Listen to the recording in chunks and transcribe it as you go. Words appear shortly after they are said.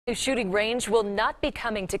The shooting range will not be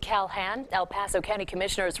coming to Calhan. El Paso County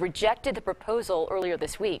Commissioners rejected the proposal earlier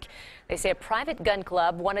this week. They say a private gun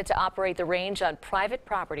club wanted to operate the range on private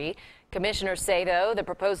property. Commissioners say, though, the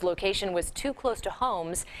proposed location was too close to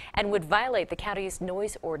homes and would violate the county's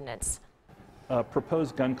noise ordinance. A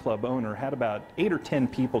proposed gun club owner had about 8 or 10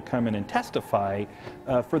 people come in and testify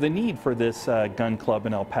for the need for this gun club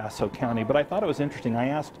in El Paso County. But I thought it was interesting. I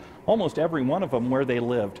asked almost every one of them where they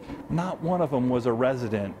lived. Not one of them was a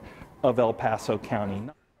resident of El Paso County.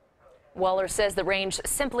 Waller says the range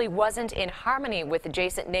simply wasn't in harmony with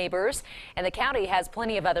adjacent neighbors, and the county has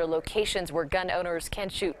plenty of other locations where gun owners can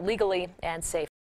shoot legally and safely.